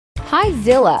Hi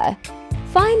Zilla,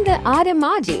 find the odd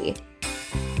emoji.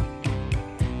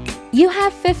 You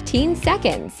have 15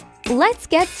 seconds. Let's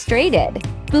get started.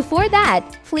 Before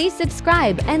that, please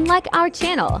subscribe and like our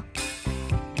channel.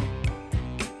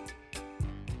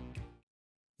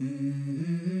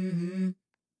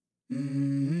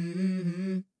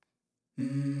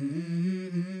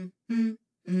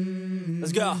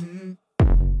 Let's go.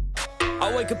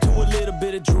 I wake up to a little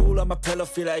bit of drool on my pillow,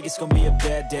 feel like it's gonna be a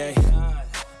bad day.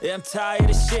 Yeah, I'm tired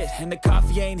of shit, and the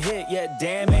coffee ain't hit yet,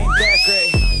 damn, ain't that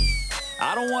great.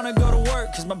 I don't wanna go to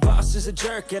work, cause my boss is a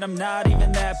jerk, and I'm not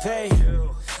even that paid.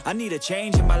 I need a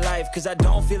change in my life, cause I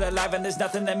don't feel alive, and there's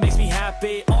nothing that makes me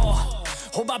happy.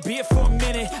 Hold my beer for a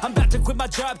minute, I'm about to quit my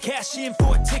job, cash in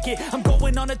for a ticket. I'm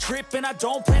going on a trip and I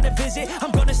don't plan to visit.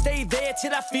 I'm gonna stay there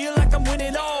till I feel like I'm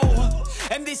winning,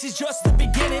 and this is just the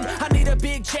beginning. I need a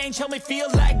big change, help me feel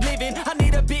like living. I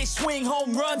need a big swing,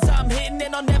 home runs I'm hitting,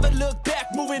 and I'll never look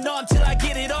back, moving on till I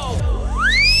get it all.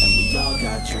 And we all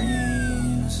got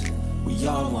dreams, we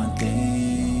all want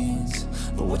things,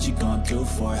 but what you gonna do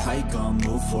for it? How you gonna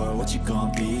move for it? What you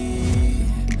gonna be?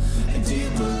 And do you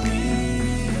believe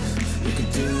you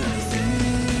can do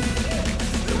anything?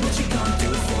 But what you gonna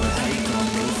do for it? How you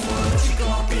gonna move for it? What you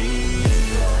gonna be?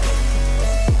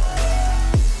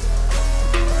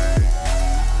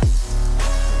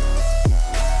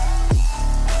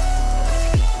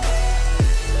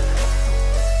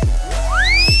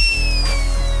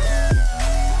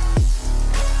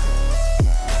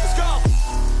 Let's go.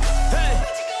 Hey.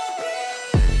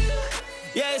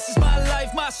 Yeah, this is my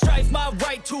life, my strife, my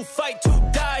right to fight, to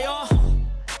die on.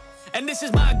 And this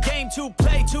is my game to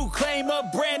play, to claim a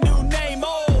brand new name,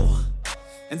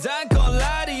 and I ain't gonna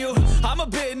lie to you, I'm a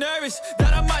bit nervous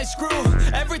that I might screw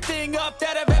everything up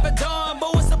that I've ever done.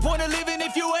 But what's the point of living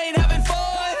if you ain't having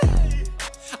fun?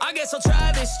 I guess I'll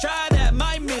try this, try that,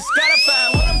 might miss, gotta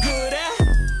find what I'm good at.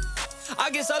 I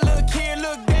guess I look here,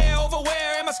 look there, over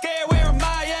where am I scared, where am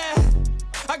I at?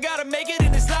 I gotta make it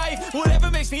in this life,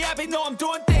 whatever makes me happy, know I'm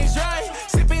doing things right.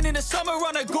 Sipping in the summer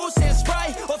on a goose and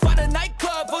Sprite, or find a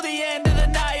nightclub for the end of the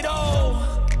night,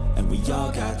 And we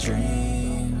all got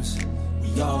dreams,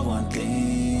 we all want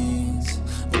things,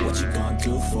 but what you gonna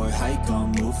do for it? How you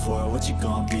gonna move for it? What you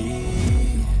gonna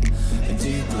be? And do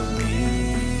you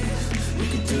believe you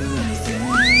can do anything?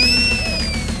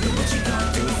 But what you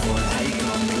gonna do for it? How you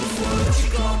gonna move for it? What you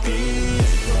gonna be?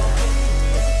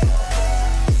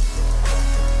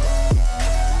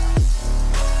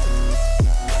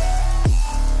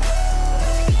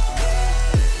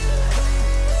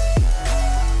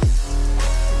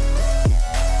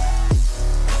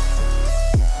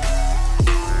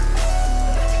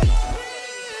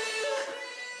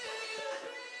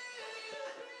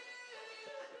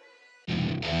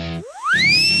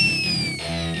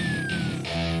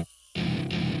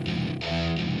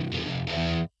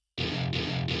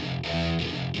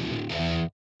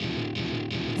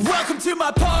 Welcome to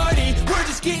my party, we're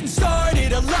just getting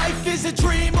started. A life is a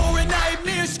dream or a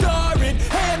nightmare scarring.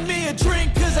 Hand me a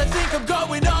drink cause I think I'm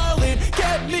going all in.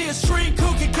 Get me a shrink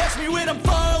who can catch me when I'm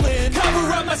falling.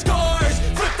 Cover up my scars,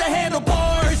 flip the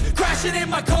handlebars, crashing in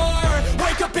my car,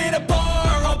 wake up in a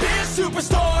bar. I'll be a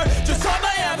superstar, just on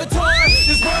my avatar.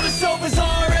 This world is so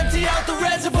bizarre, empty out the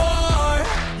reservoir.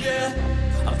 Yeah,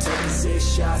 I'm taking 6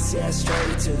 shots, yeah,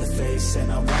 straight to the face.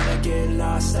 And I wanna get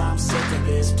lost, I'm sick of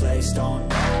this place. Don't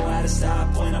know how to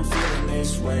stop when I'm feeling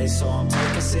this way. So I'm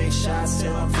taking 6 shots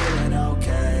till I'm feeling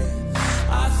okay.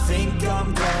 I think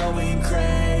I'm going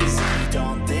crazy,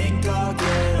 don't think I'll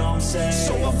get home safe.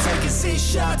 So I'm taking 6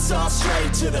 shots, all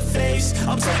straight to the face.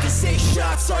 I'm taking 6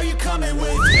 shots, are you coming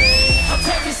with me? I'm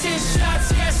taking 6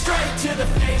 shots, yeah, straight to the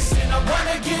face. And I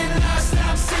wanna get lost,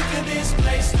 I'm sick of this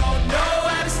place. Don't know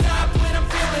how to stop when I'm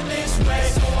feeling this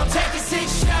way. So I'm taking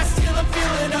 6 shots till I'm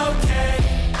feeling okay.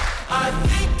 I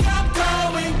think I'm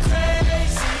going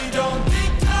crazy, don't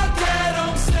think I'll get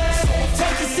home safe. So I'm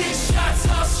taking 6 shots,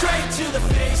 all straight to the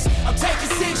face. I'm taking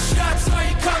 6 shots, are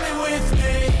you coming with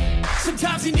me?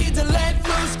 Sometimes you need to let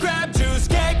loose, grab juice,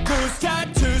 get goose,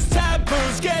 tattoos,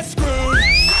 taboos, get screwed.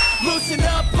 Loosen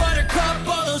up, buttercup,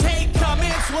 all those hate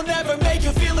comments will never make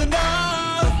you feel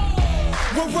enough.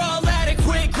 We're all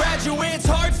adequate graduates,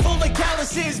 heart full of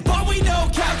calluses, but we know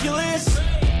calculus.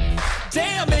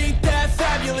 Damn, ain't that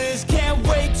fabulous? Can't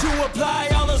wait to apply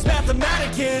all those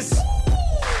mathematicus.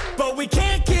 But we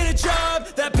can't get a job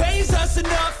that pays us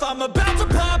enough. I'm about to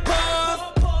pop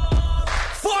off.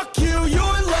 Fuck you,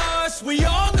 you're lost. We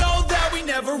all know that we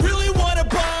never really want a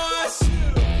boss.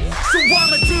 So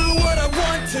I'ma do what I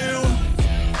want to,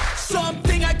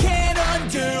 something I can't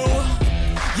undo.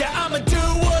 Yeah, I'ma do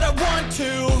what I want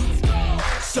to,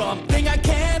 something I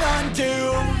can't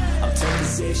undo. I'm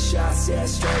shots, yeah,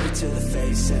 straight to the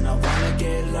face. And I wanna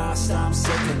get lost, I'm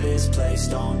sick of this place.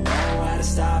 Don't know how to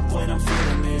stop when I'm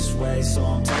feeling this way. So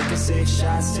I'm taking 6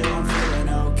 shots till I'm feeling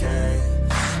okay.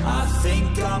 I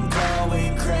think I'm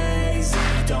going crazy,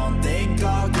 don't think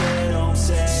I'll get home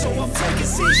safe. So I'm taking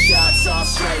 6 shots, all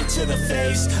straight to the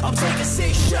face. I'm taking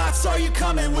 6 shots, are you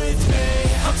coming with me?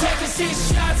 I'm taking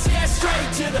 6 shots, yeah,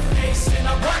 straight to the face. And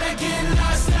I wanna get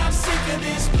lost, I'm sick of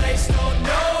this place. Don't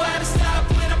know how to stop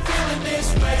when I'm feeling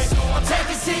this way. So I'm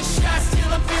taking 6 shots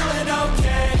till I'm feeling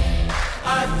okay.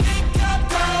 I think I'm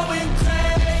going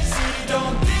crazy,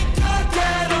 don't think I'll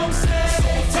get home safe. So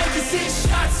I'm taking 6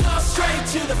 shots, all straight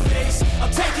to the face.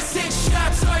 I'm taking 6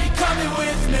 shots, are you coming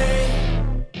with me?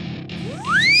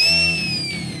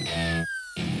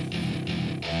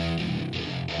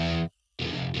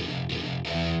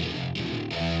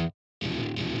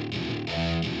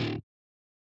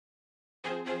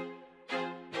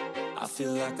 I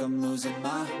feel like I'm losing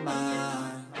my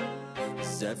mind.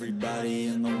 Is everybody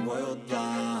in the world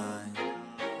blind?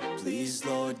 Please,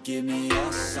 Lord, give me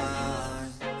a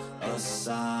sign, a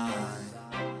sign.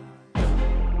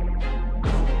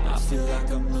 I feel like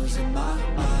I'm losing my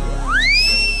mind.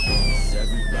 Is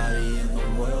everybody in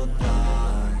the world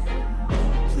blind?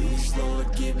 Please,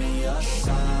 Lord, give me a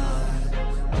sign,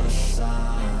 a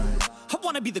sign. I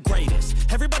wanna be the greatest.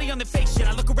 Everybody on the fake shit.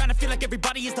 I look around and feel like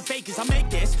everybody is the fakest. I make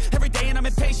this every day and I'm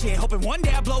impatient, hoping one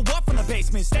day I blow up from the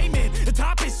basement. Statement, the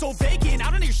top is so vacant.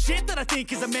 I don't hear shit that I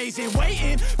think is amazing.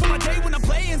 Waiting for my day when I'm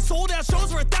playing sold out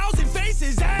shows for 1,000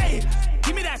 faces. Hey,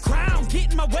 give me that crown,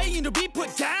 get in my way and to be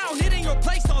put down. It ain't your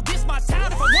place, all this my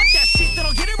town. If I want that shit, then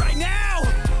I'll get it right now.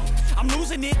 I'm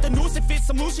losing it, the noose it fits.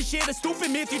 I'm losing shit, a stupid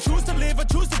myth. You choose to live or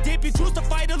choose to dip. You choose to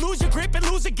fight or lose your grip and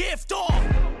lose a gift.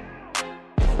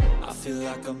 I feel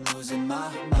like I'm losing my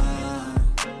mind.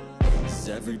 Is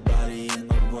everybody in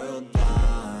the world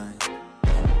blind?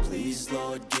 Please,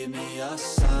 Lord, give me a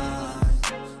sign,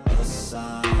 a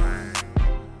sign.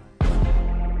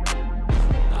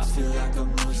 I feel like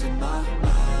I'm losing my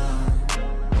mind.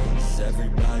 Is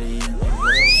everybody in the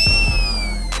world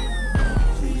blind?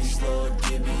 Please, Lord,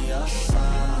 give me a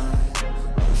sign,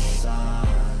 a sign.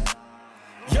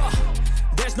 Yeah.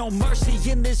 There's no mercy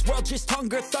in this world, just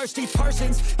hunger-thirsty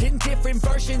persons in different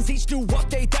versions. Each new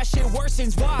update, that shit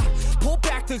worsens. Why? Pull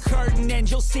back the curtain and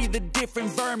you'll see the different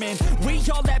vermin. We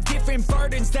all have different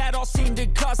burdens that all seem to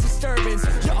cause disturbance.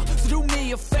 Yo, so do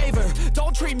me a favor,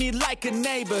 don't treat me like a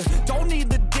neighbor. Don't need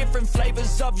the different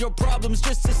flavors of your problems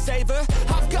just to savor.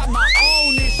 I've got my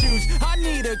own issues, I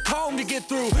need a comb to get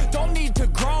through. Don't need to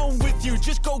groan with you,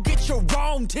 just go get your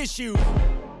own tissue.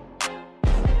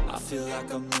 I feel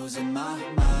like I'm losing my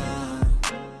mind.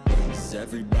 Is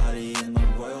everybody in the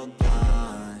world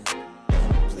blind?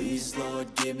 Please,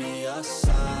 Lord, give me a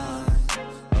sign,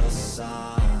 a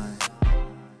sign.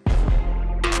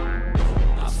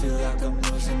 I feel like I'm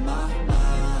losing my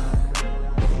mind.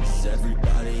 Is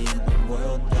everybody in the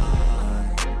world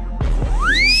blind?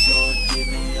 Please, Lord, give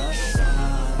me a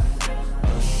sign,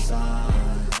 a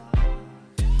sign.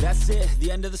 That's it,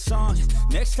 the end of the song.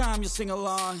 Next time you'll sing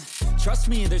along. Trust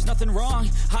me, there's nothing wrong.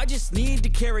 I just need to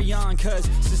carry on, cause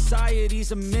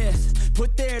society's a myth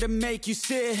put there to make you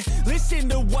sit. Listen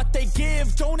to what they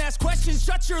give. Don't ask questions,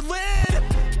 shut your lid.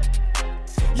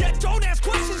 Yeah, don't ask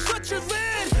questions, shut your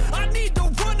lid. I need to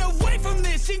run away from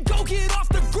this and go get off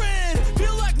the grid.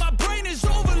 Feel like my brain is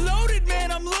overloaded,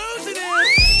 man, I'm losing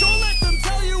it. Don't let them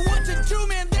tell you what to do,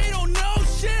 man, they don't know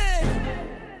shit.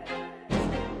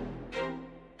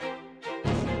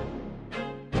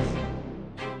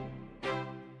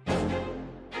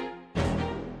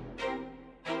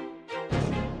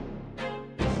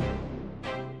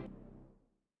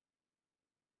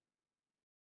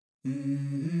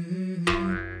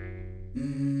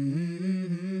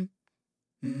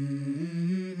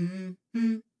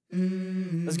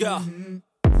 Let's go.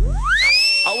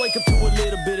 I wake up to a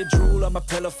little bit of drool on my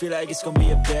pillow, feel like it's gonna be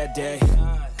a bad day.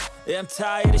 Yeah, I'm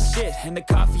tired of shit, and the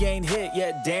coffee ain't hit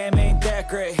yet, damn, ain't that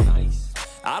great.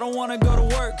 I don't wanna go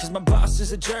to work, cause my boss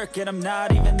is a jerk, and I'm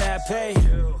not even that paid.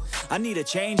 I need a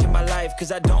change in my life,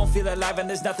 cause I don't feel alive, and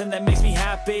there's nothing that makes me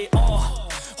happy.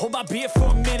 Hold my beer for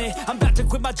a minute, I'm about to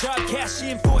quit my job, cash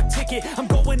in for a ticket. I'm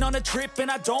going on a trip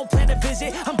and I don't plan to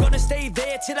visit. I'm gonna stay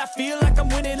there till I feel like I'm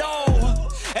winning,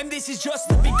 and this is just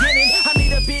the beginning. I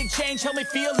need a big change, help me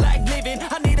feel like living.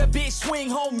 I need a big swing,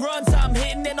 home runs I'm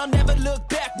hitting, and I'll never look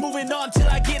back, moving on till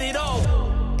I get it all.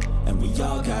 And we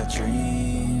all got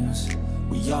dreams,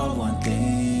 we all want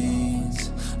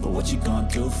things, but what you gonna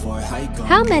do for it?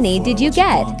 How many did you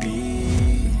get?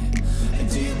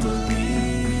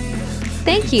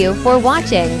 Thank you for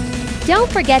watching.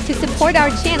 Don't forget to support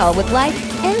our channel with like,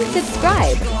 and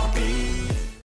subscribe.